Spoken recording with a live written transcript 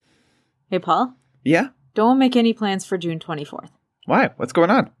Hey, Paul, Yeah? don't make any plans for June 24th. Why? What's going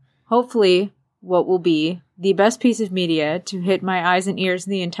on? Hopefully, what will be the best piece of media to hit my eyes and ears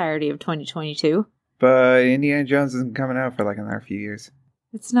in the entirety of 2022. But Indiana Jones isn't coming out for like another few years.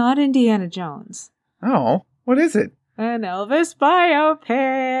 It's not Indiana Jones. Oh, what is it? An Elvis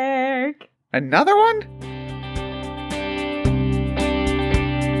biopic. Another one?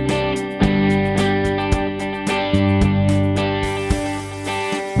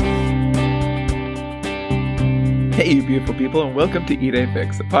 Hey, you beautiful people, and welcome to Eat a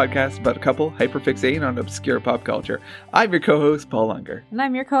Fix, a podcast about a couple hyperfixating on obscure pop culture. I'm your co-host, Paul Unger. And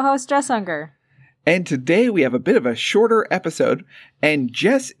I'm your co-host, Jess Unger. And today we have a bit of a shorter episode, and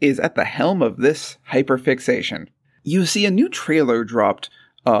Jess is at the helm of this hyperfixation. You see, a new trailer dropped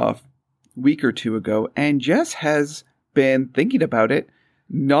a week or two ago, and Jess has been thinking about it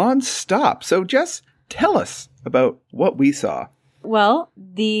non-stop. So Jess, tell us about what we saw. Well,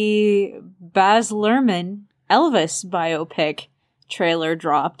 the Baz Luhrmann Elvis biopic trailer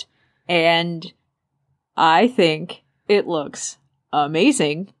dropped, and I think it looks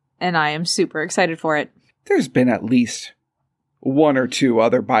amazing, and I am super excited for it. There's been at least one or two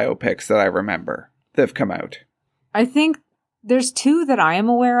other biopics that I remember that have come out. I think there's two that I am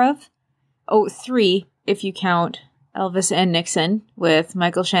aware of. Oh, three, if you count Elvis and Nixon with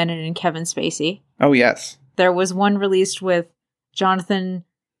Michael Shannon and Kevin Spacey. Oh, yes. There was one released with Jonathan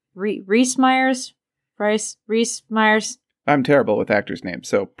Rhys-Meyers. I'm terrible with actors' names,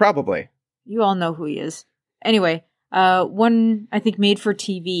 so probably. You all know who he is. Anyway, one, I think, made for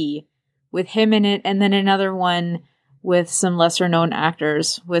TV with him in it, and then another one with some lesser-known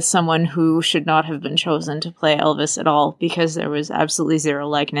actors with someone who should not have been chosen to play Elvis at all because there was absolutely zero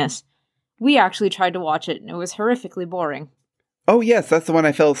likeness. We actually tried to watch it, and it was horrifically boring. Oh, yes, that's the one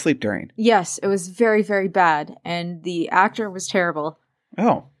I fell asleep during. Yes, it was very, very bad, and the actor was terrible.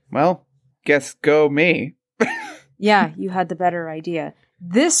 Oh, well, guess go me. Yeah, you had the better idea.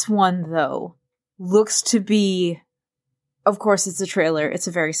 This one, though, looks to be... Of course, it's a trailer. It's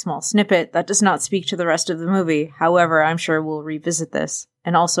a very small snippet. That does not speak to the rest of the movie. However, I'm sure we'll revisit this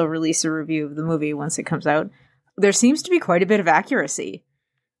and also release a review of the movie once it comes out. There seems to be quite a bit of accuracy.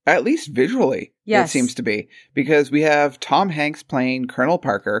 At least visually, yes. It seems to be. Because we have Tom Hanks playing Colonel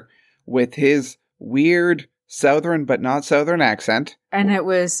Parker with his weird Southern but not Southern accent. And it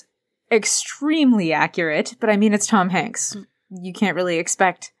was extremely accurate, but I mean, it's Tom Hanks. You can't really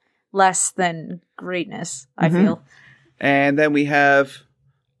expect less than greatness, I feel. And then we have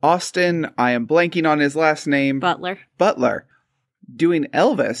Austin, I am blanking on his last name. Butler, doing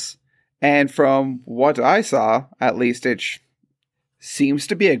Elvis. And from what I saw, at least it seems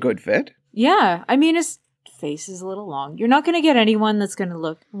to be a good fit. Yeah, I mean, his face is a little long. You're not going to get anyone that's going to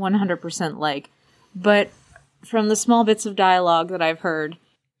look 100% like. But from the small bits of dialogue that I've heard,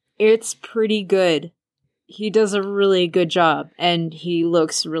 it's pretty good. He does a really good job, and he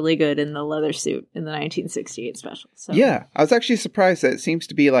looks really good in the leather suit in the 1968 special. So. Yeah, I was actually surprised that it seems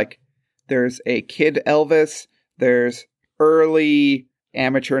to be like there's a kid Elvis, there's early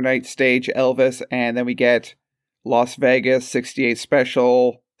amateur night stage Elvis, and then we get Las Vegas 68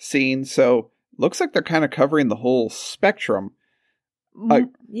 special scene. So looks like they're kind of covering the whole spectrum.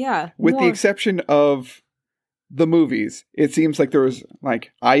 Yeah. With the exception of the movies, it seems like there was,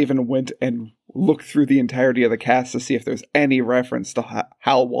 like, I even went and looked through the entirety of the cast to see if there's any reference to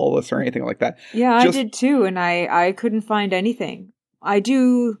Hal Wallace or anything like that. Yeah, I did too, and I couldn't find anything. I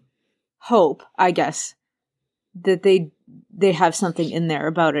do hope, I guess, that they have something in there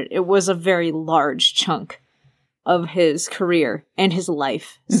about it. It was a very large chunk of his career and his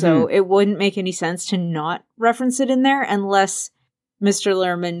life, so it wouldn't make any sense to not reference it in there unless Mr.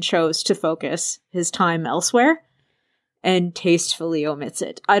 Luhrmann chose to focus his time elsewhere and tastefully omits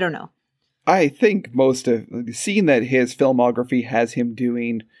it. I don't know. I think most of seeing that his filmography has him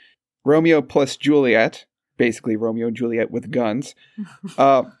doing Romeo plus Juliet, basically Romeo and Juliet with guns,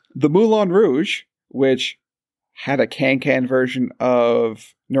 the Moulin Rouge, which had a can-can version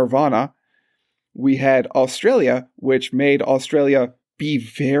of Nirvana. We had Australia, which made Australia be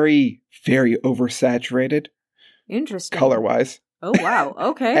very, very oversaturated. Interesting. Color-wise. Oh, wow.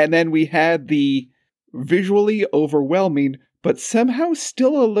 Okay. And then we had the visually overwhelming, but somehow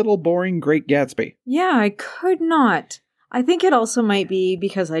still a little boring Great Gatsby. Yeah, I could not. I think it also might be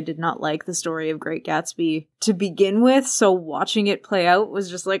because I did not like the story of Great Gatsby to begin with, so watching it play out was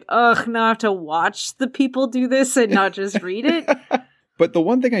just like, ugh, now I have to watch the people do this and not just read it. But the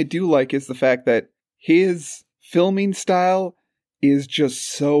one thing I do like is the fact that his filming style is just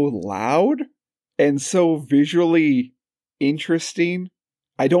so loud and so visually interesting.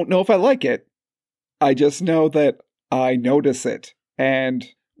 I don't know if I like it. I just know that I notice it. And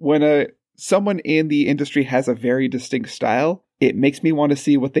when a someone in the industry has a very distinct style, it makes me want to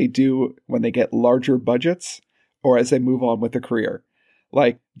see what they do when they get larger budgets or as they move on with their career.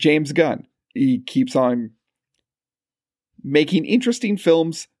 Like James Gunn, he keeps on making interesting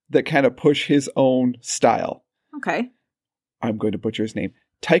films that kind of push his own style. Okay. I'm going to butcher his name.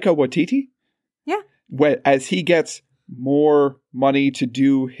 Taika Waititi? Yeah. As he gets more money to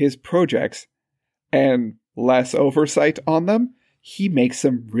do his projects and less oversight on them, he makes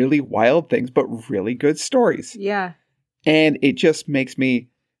some really wild things, but really good stories. Yeah. And it just makes me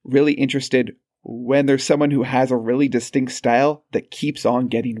really interested when there's someone who has a really distinct style that keeps on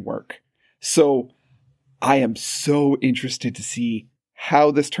getting work. So I am so interested to see how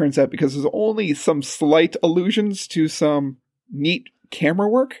this turns out, because there's only some slight allusions to some neat camera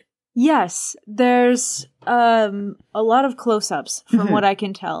work. Yes, there's a lot of close-ups from Mhm. what I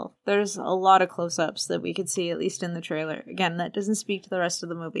can tell. There's a lot of close-ups that we could see, at least in the trailer. Again, that doesn't speak to the rest of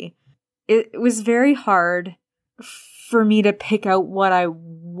the movie. It was very hard for me to pick out what I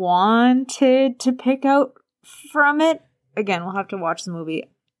wanted to pick out from it. Again, we'll have to watch the movie.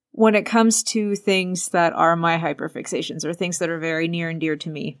 When it comes to things that are my hyperfixations or things that are very near and dear to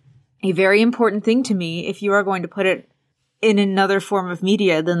me, a very important thing to me, if you are going to put it in another form of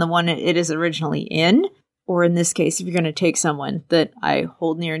media than the one it is originally in, or in this case, if you're going to take someone that I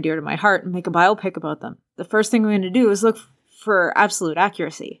hold near and dear to my heart and make a biopic about them, the first thing I'm going to do is look for absolute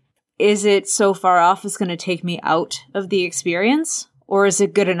accuracy. Is it so far off it's going to take me out of the experience, or is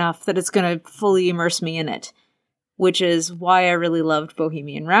it good enough that it's going to fully immerse me in it? Which is why I really loved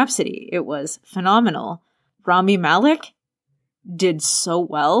Bohemian Rhapsody. It was phenomenal. Rami Malek did so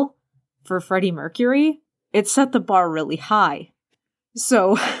well for Freddie Mercury. It set the bar really high.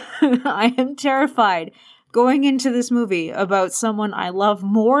 So I am terrified going into this movie about someone I love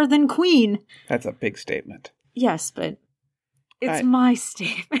more than Queen. That's a big statement. Yes, but it's my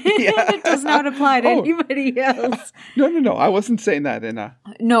statement. Yeah. It does not apply to anybody else. No. I wasn't saying that in a...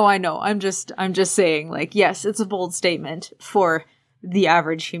 No, I know. I'm just saying, like, yes, it's a bold statement for the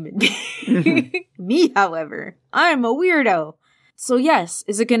average human being. Mm-hmm. Me, however, I'm a weirdo. So yes,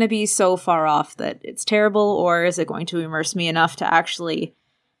 is it going to be so far off that it's terrible, or is it going to immerse me enough to actually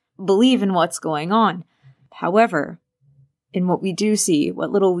believe in what's going on? However, in what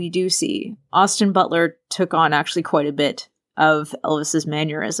little we do see, Austin Butler took on actually quite a bit of Elvis's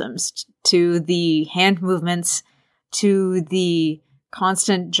mannerisms, to the hand movements, to the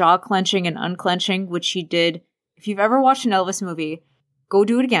constant jaw clenching and unclenching, which he did. If you've ever watched an Elvis movie, go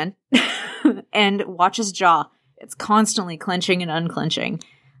do it again and watch his jaw. It's constantly clenching and unclenching.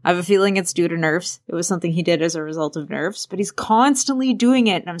 I have a feeling it's due to nerves. It was something he did as a result of nerves, but he's constantly doing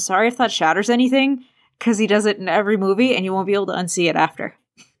it. And I'm sorry if that shatters anything, because he does it in every movie and you won't be able to unsee it after.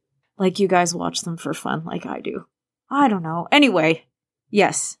 Like you guys watch them for fun like I do. I don't know. Anyway,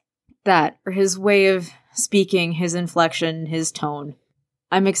 yes, that, or his way of speaking, his inflection, his tone.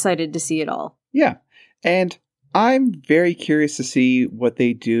 I'm excited to see it all. Yeah. And I'm very curious to see what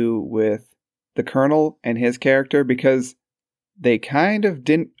they do with the Colonel and his character, because they kind of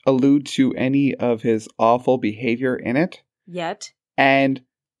didn't allude to any of his awful behavior in it. Yet. And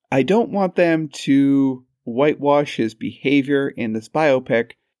I don't want them to whitewash his behavior in this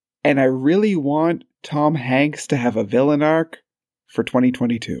biopic. And I really want Tom Hanks to have a villain arc for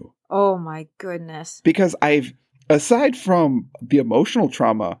 2022. Oh my goodness. Because aside from the emotional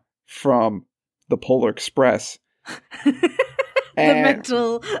trauma from the Polar Express,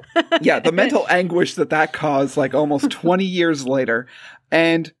 the mental anguish that caused, like, almost 20 years later,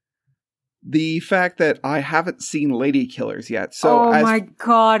 and the fact that I haven't seen Lady Killers yet. So my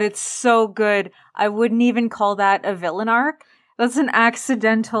god, it's so good. I wouldn't even call that a villain arc. That's an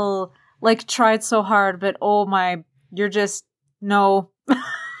accidental, like, tried so hard, but no.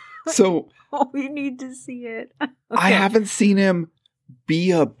 So we need to see it. Okay. I haven't seen him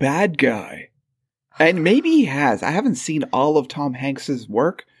be a bad guy. And maybe he has. I haven't seen all of Tom Hanks's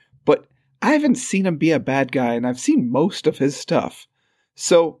work, but I haven't seen him be a bad guy, and I've seen most of his stuff.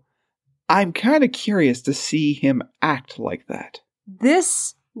 So I'm kind of curious to see him act like that.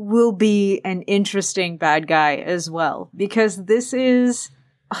 This will be an interesting bad guy as well, because this is,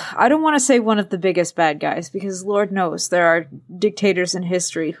 I don't want to say one of the biggest bad guys, because Lord knows there are dictators in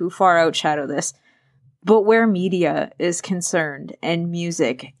history who far outshadow this. But where media is concerned, and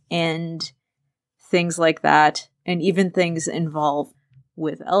music, and things like that, and even things involved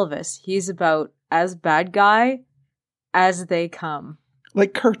with Elvis, he's about as bad guy as they come.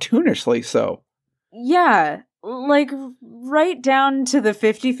 Like, cartoonishly so. Yeah, like right down to the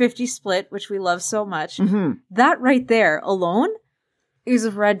 50-50 split, which we love so much. Mm-hmm. That right there alone is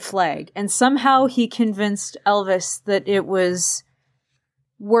a red flag. And somehow he convinced Elvis that it was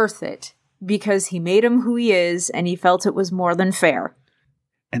worth it. because he made him who he is, and he felt it was more than fair.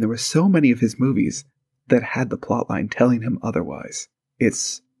 And there were so many of his movies that had the plotline telling him otherwise.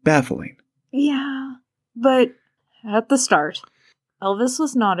 It's baffling. Yeah, but at the start, Elvis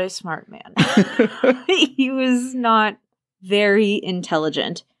was not a smart man. He was not very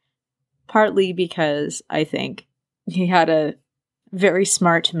intelligent, partly because I think he had a very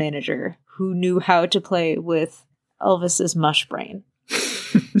smart manager who knew how to play with Elvis's mush brain.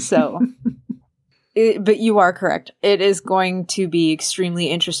 So, but you are correct. It is going to be extremely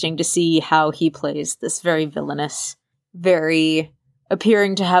interesting to see how he plays this very villainous, very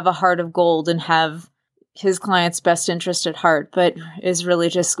appearing to have a heart of gold and have his client's best interest at heart, but is really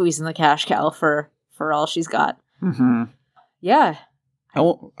just squeezing the cash cow for all she's got. Mm-hmm. Yeah. I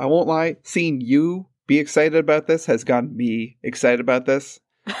won't lie. Seeing you be excited about this has gotten me excited about this.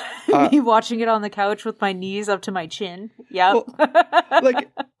 Me watching it on the couch with my knees up to my chin. Yep. Well,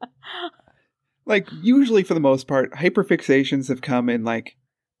 like usually for the most part, hyperfixations have come in like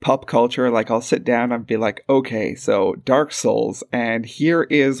pop culture. Like I'll sit down and be like, okay, so Dark Souls, and here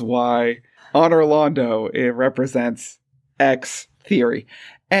is why Honor Londo, it represents X theory.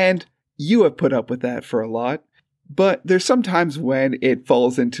 And you have put up with that for a lot. But there's sometimes when it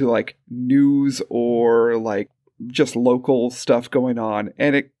falls into like news or like just local stuff going on,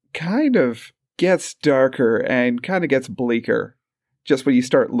 and it kind of gets darker and kind of gets bleaker just when you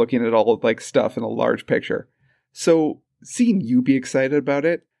start looking at all of like stuff in a large picture. So seeing you be excited about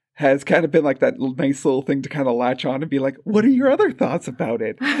it has kind of been like that nice little thing to kind of latch on and be like, what are your other thoughts about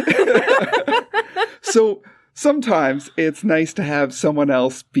it? So sometimes it's nice to have someone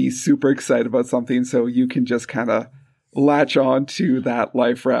else be super excited about something so you can just kind of latch on to that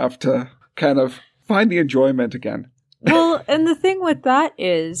life raft to kind of find the enjoyment again. Well, and the thing with that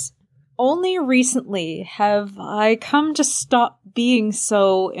is, only recently have I come to stop being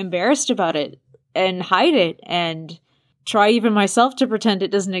so embarrassed about it and hide it and try even myself to pretend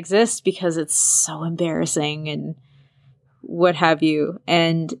it doesn't exist because it's so embarrassing and what have you.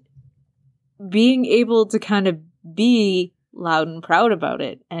 And being able to kind of be loud and proud about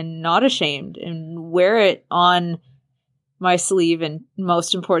it and not ashamed and wear it on my sleeve and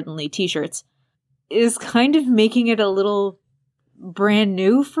most importantly t-shirts is kind of making it a little brand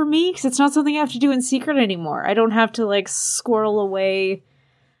new for me because it's not something I have to do in secret anymore. I don't have to like squirrel away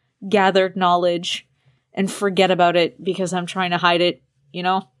gathered knowledge and forget about it because I'm trying to hide it, you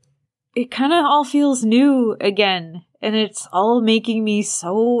know? It kind of all feels new again, and it's all making me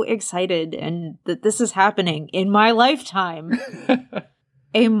so excited and that this is happening in my lifetime.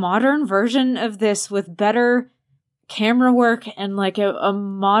 A modern version of this with better camera work and like a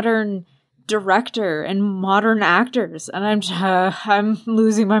modern director and modern actors, and I'm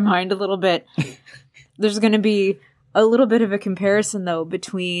losing my mind a little bit. There's going to be a little bit of a comparison though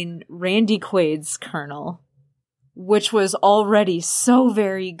between Randy Quaid's Colonel, which was already so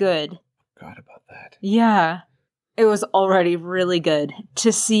very good. Forgot about that. Yeah, it was already really good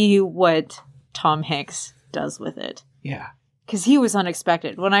to see what Tom Hanks does with it. Yeah, because he was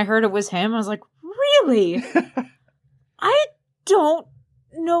unexpected. When I heard it was him, I was like, really? I don't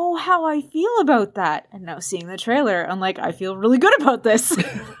know how I feel about that. And now seeing the trailer, I'm like, I feel really good about this.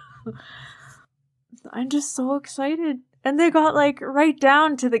 I'm just so excited. And they got like right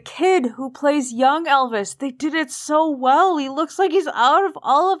down to the kid who plays young Elvis. They did it so well. He looks like he's out of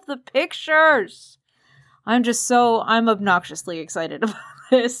all of the pictures. I'm obnoxiously excited about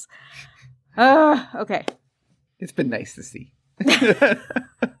this. Okay. It's been nice to see.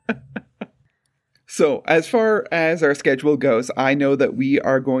 So, as far as our schedule goes, I know that we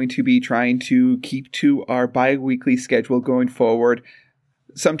are going to be trying to keep to our bi-weekly schedule going forward.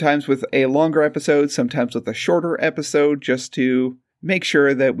 Sometimes with a longer episode, sometimes with a shorter episode, just to make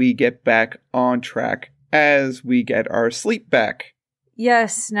sure that we get back on track as we get our sleep back.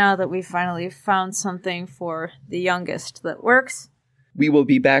 Yes, now that we finally found something for the youngest that works. We will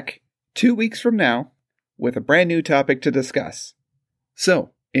be back 2 weeks from now with a brand new topic to discuss.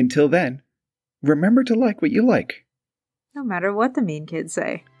 So, until then, remember to like what you like. No matter what the mean kids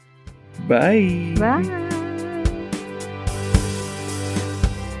say. Bye. Bye.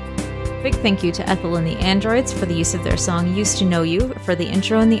 Big thank you to Ethel and the Androids for the use of their song Used to Know You for the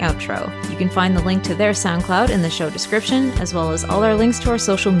intro and the outro. You can find the link to their SoundCloud in the show description, as well as all our links to our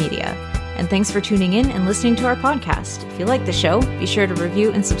social media. And thanks for tuning in and listening to our podcast. If you like the show, be sure to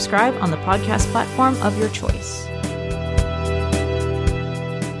review and subscribe on the podcast platform of your choice.